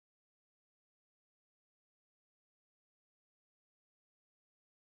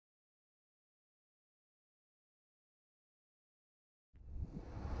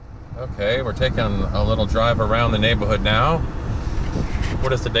Okay, we're taking a little drive around the neighborhood now.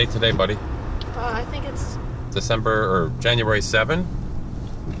 What is the date today, buddy? I think it's December or January 7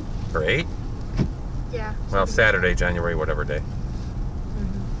 or 8? Yeah. Well, Saturday, January, whatever day.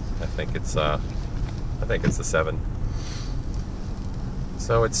 Mm-hmm. I think it's the 7.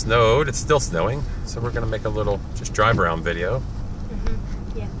 So it snowed. It's still snowing. So we're gonna make a little just drive around video.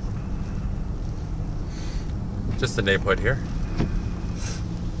 Mm-hmm. Yeah. Just the neighborhood here.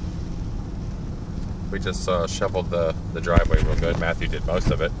 We just shoveled the driveway real good. Matthew did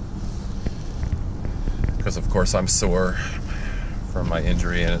most of it. Because of course I'm sore from my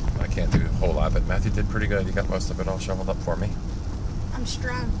injury and I can't do a whole lot, but Matthew did pretty good. He got most of it all shoveled up for me. I'm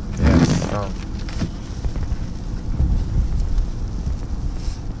strong. Yeah, strong.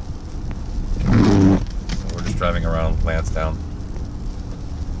 So we're just driving around Lansdowne.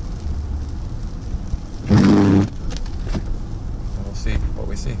 And we'll see what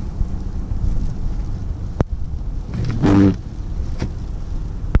we see.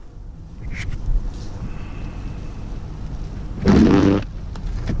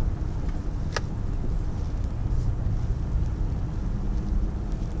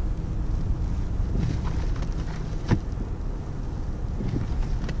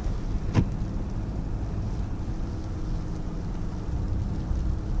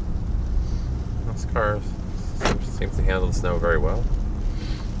 This car seems to handle the snow very well.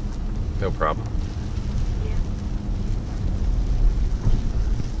 No problem. Yeah.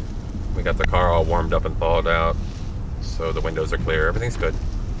 We got the car all warmed up and thawed out, so the windows are clear. Everything's good.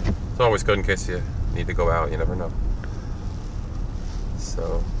 It's always good in case you need to go out. You never know.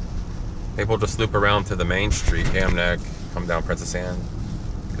 So maybe we'll just loop around to the main street, Ham Neck, come down Princess Anne.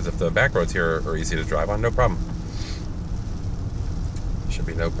 Because if the back roads here are easy to drive on, no problem. Should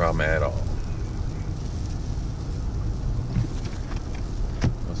be no problem at all.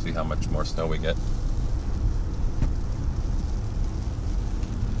 We'll see how much more snow we get.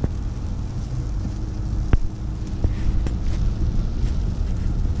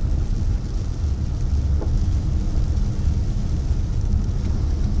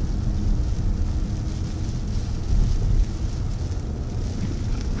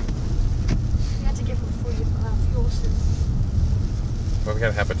 You have to get before you fuel soon. Well, we got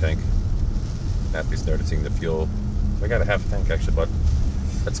a half a tank. Matthew's noticing the fuel. We got a half a tank actually, but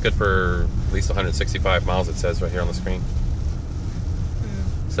that's good for at least 165 miles, it says right here on the screen.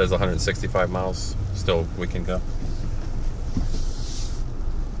 It says 165 miles. Still, we can go.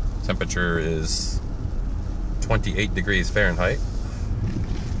 Temperature is 28 degrees Fahrenheit.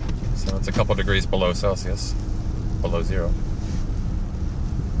 So it's a couple degrees below Celsius. Below zero.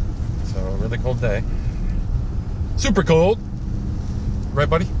 So a really cold day. Super cold! Right,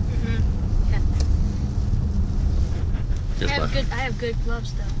 buddy? Mm-hmm. Yeah. Here's I have good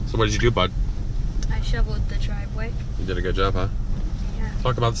gloves though. So what did you do, bud? I shoveled the driveway. You did a good job, huh? Yeah.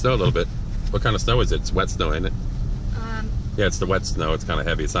 Talk about the snow a little bit. What kind of snow is it? It's wet snow, ain't it? Um. Yeah, it's the wet snow. It's kind of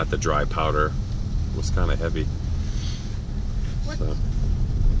heavy. It's not the dry powder. It was kind of heavy. What? So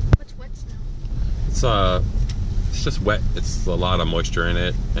What's wet snow? it's just wet. It's a lot of moisture in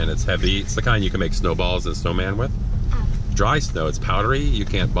it, and it's heavy. It's the kind you can make snowballs and snowman with. Oh. Dry snow, it's powdery. You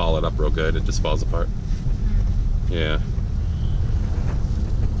can't ball it up real good. It just falls apart. Yeah.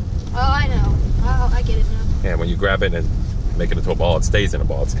 Oh, I know. Oh, I get it now. Yeah, when you grab it and make it into a ball, it stays in a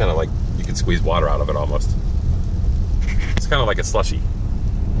ball. It's kind of like you can squeeze water out of it almost. It's kind of like a slushy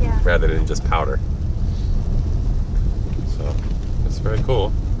Yeah. rather than just powder. So it's very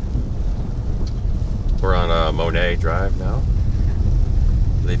cool. We're on Monet Drive now,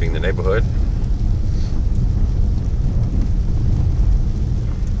 leaving the neighborhood.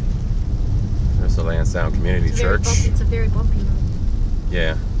 There's the Lansdowne Community Church. It's a very bumpy road.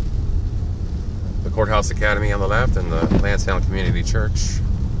 Yeah. The Courthouse Academy on the left and the Lansdowne Community Church.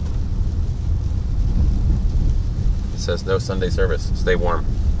 It says no Sunday service. Stay warm.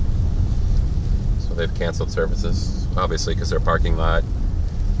 So they've canceled services, obviously, because their parking lot.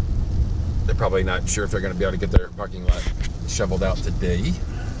 They're probably not sure if they're going to be able to get their parking lot shoveled out today.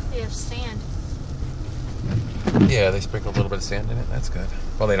 They have sand. Yeah, they sprinkled a little bit of sand in it. That's good.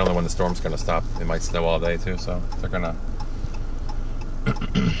 Well, they don't know when the storm's going to stop. It might snow all day, too, so they're going to...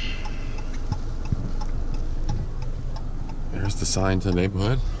 There's the sign to the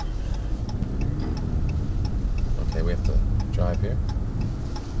neighborhood. Okay, we have to drive here.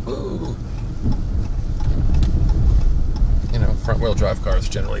 Ooh. You know, front-wheel drive cars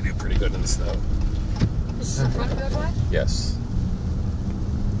generally do pretty good in the snow. This is a front-wheel drive? Yes.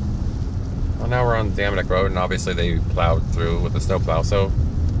 Well, now we're on Ham Neck Road, and obviously they plowed through with the snowplow, so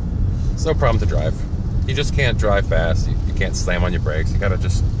it's no problem to drive. You just can't drive fast. You can't slam on your brakes. You gotta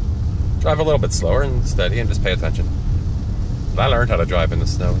just drive a little bit slower and steady and just pay attention. But I learned how to drive in the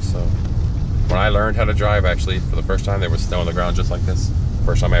snow, so when I learned how to drive, actually, for the first time, there was snow on the ground just like this.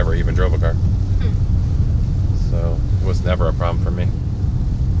 First time I ever even drove a car. So it was never a problem for me.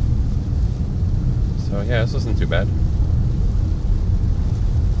 So yeah, this isn't too bad.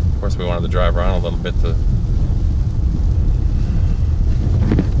 Of course, we wanted to drive around a little bit to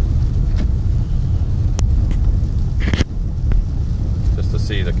just to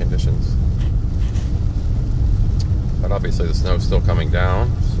see the conditions. But obviously the snow's still coming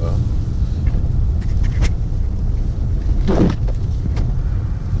down, so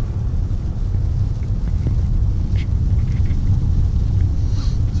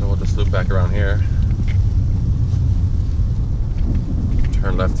we'll just loop back around here.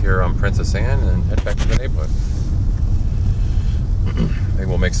 Turn left here on Princess Anne and head back to the neighborhood. Maybe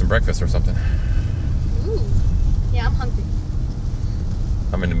we'll make some breakfast or something. Ooh. Yeah, I'm hungry.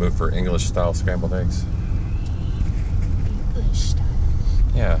 I'm in the mood for English style scrambled eggs. English style.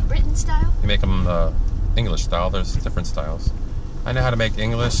 Yeah. Britain style? You make them English style. There's different styles. I know how to make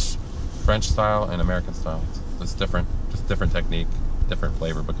English, French style, and American style. It's different. Just different technique, different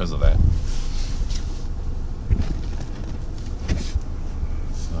flavor because of that.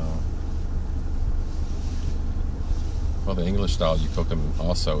 Well, the English style, you cook them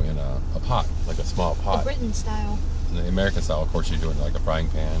also in a pot, like a small pot. The Britain style. And the American style, of course, you do it in like a frying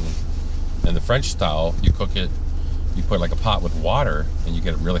pan. And the French style, you cook it, you put like a pot with water, and you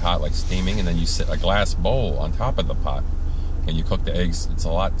get it really hot, like steaming, and then you set a glass bowl on top of the pot, and you cook the eggs. It's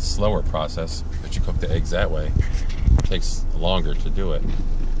a lot slower process, but you cook the eggs that way. It takes longer to do it,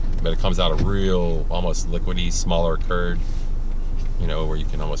 but it comes out a real, almost liquidy, smaller curd, you know, where you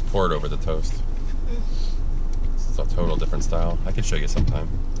can almost pour it over the toast. It's a total different style. I can show you sometime.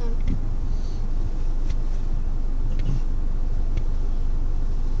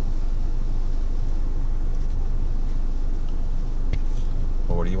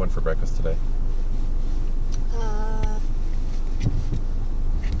 Well, what do you want for breakfast today?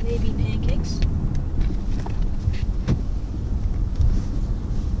 Maybe pancakes.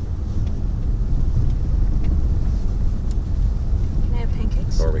 Can I have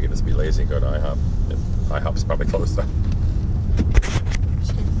pancakes? Or we could just be lazy and go to IHOP. IHOP's probably closed though.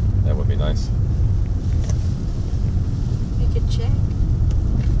 That would be nice. We could check.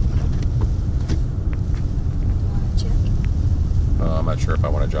 You want to check? I'm not sure if I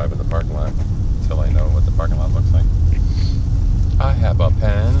want to drive in the parking lot until I know what the parking lot looks like. I have a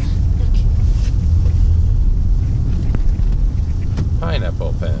pen.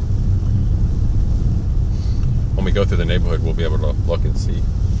 Pineapple pen. When we go through the neighborhood, we'll be able to look and see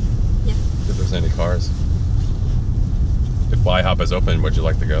if there's any cars. If IHOP is open, would you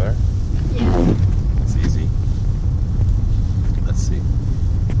like to go there? Yeah. It's easy. Let's see.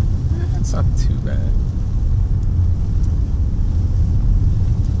 It's not too bad.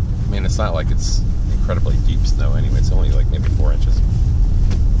 I mean, it's not like it's incredibly deep snow anyway. It's only like maybe 4 inches.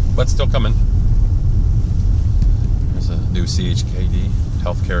 But still coming. There's a new CHKD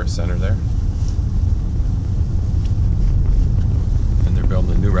healthcare center there. And they're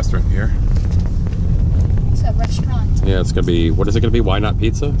building a new restaurant here. It's a restaurant. Yeah, it's going to be, what is it going to be? Why not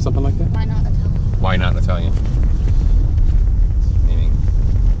pizza? Something like that? Why not Italian? Why not Italian? Meaning.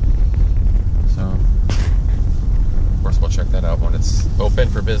 So, of course, we'll check that out when it's open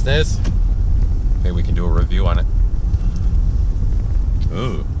for business. Maybe we can do a review on it.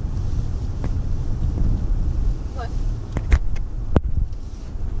 Ooh. What?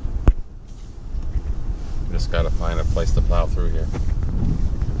 We just got to find a place to plow through here.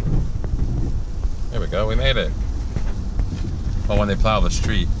 There we go, we made it. Well, when they plow the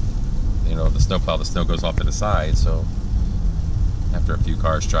street, you know, the snow goes off to the side, so after a few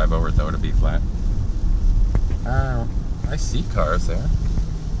cars drive over it, though, it'll be flat. Oh, I see cars there.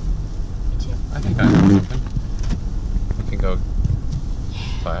 I think I know something. We can go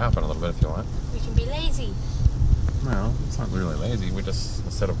fly up in a little bit if you want. We can be lazy. No, it's not really lazy. We just,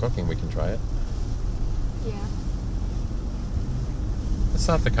 instead of cooking, we can try it. Yeah. It's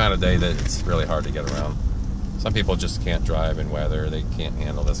not the kind of day that it's really hard to get around. Some people just can't drive in weather. They can't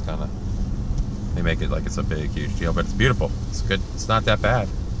handle this kind of... They make it like it's a big, huge deal, but it's beautiful. It's good. It's not that bad.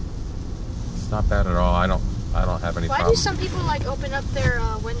 It's not bad at all. I don't have any Why problem. do some people like open up their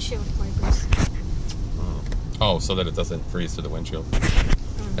windshield wipers? Oh, so that it doesn't freeze to the windshield.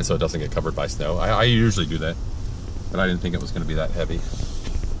 And so it doesn't get covered by snow. I usually do that, but I didn't think it was going to be that heavy.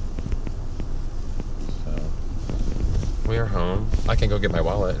 So, we are home. I can go get my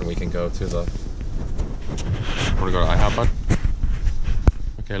wallet and we can go to the... Want to go to IHOP, bud?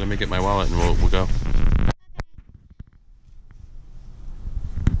 Okay, let me get my wallet and we'll go.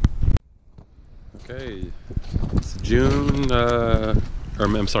 Okay, it's January,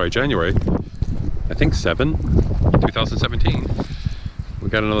 I think 7, 2017. We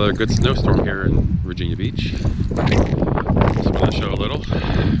got another good snowstorm here in Virginia Beach. Just want to show a little.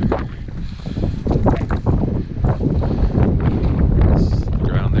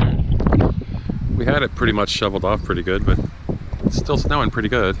 Ground there. We had it pretty much shoveled off pretty good, but it's still snowing pretty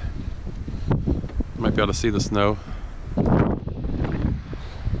good. You might be able to see the snow.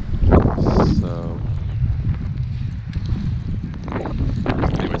 So,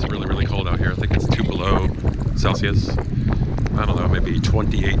 anyway, it's really, really cold out here. I think it's 2 below Celsius. I don't know, maybe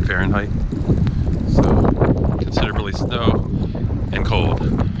 28 Fahrenheit. So, considerably snow and cold.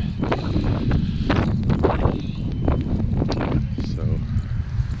 So,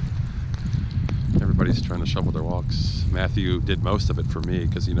 everybody's trying to shovel their walks. Matthew did most of it for me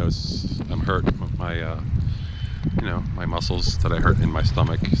because he knows I'm hurt. My muscles that I hurt in my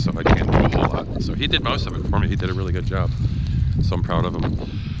stomach, so I can't do a whole lot. So he did most of it for me. He did a really good job. So I'm proud of him.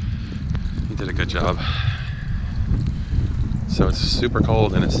 He did a good job. So it's super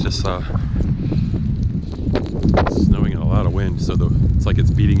cold and it's just snowing and a lot of wind. So it's like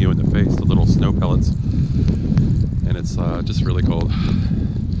it's beating you in the face, the little snow pellets. And it's just really cold.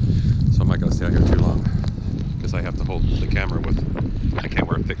 So I'm not gonna stay out here too long because I have to hold the camera with, I can't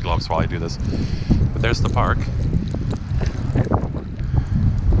wear thick gloves while I do this. But there's the park.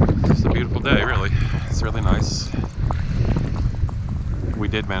 It's a beautiful day, really. It's really nice. We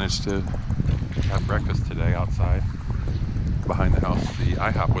did manage to have breakfast today outside behind the house. The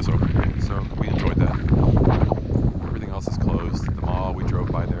IHOP was open, so we enjoyed that. Everything else is closed. The mall we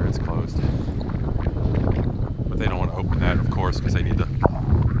drove by there is closed. But they don't want to open that, of course, because they need to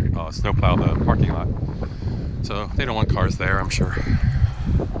snowplow the parking lot. So they don't want cars there, I'm sure.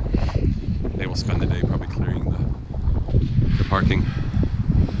 They will spend the day probably clearing the parking,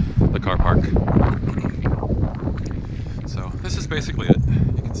 the car park. So this is basically it.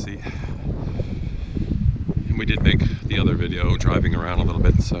 You can see. And we did make the other video driving around a little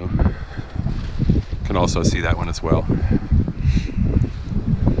bit, so you can also see that one as well.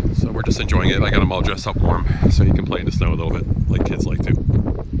 So we're just enjoying it. I got them all dressed up warm so you can play in the snow a little bit, like kids like to. I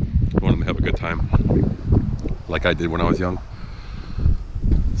want them to have a good time, like I did when I was young.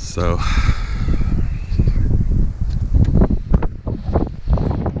 So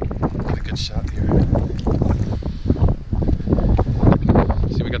good shot here.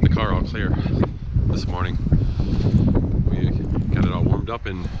 See, we got the car all clear this morning. We got it all warmed up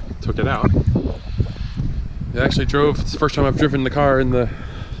and took it out. It actually drove, it's the first time I've driven the car in the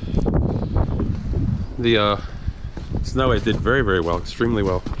snow. It did very, very well, extremely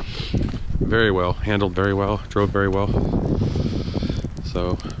well. Very well, handled very well, drove very well.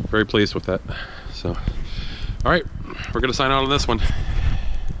 So, very pleased with that. So, all right, we're gonna sign out on this one.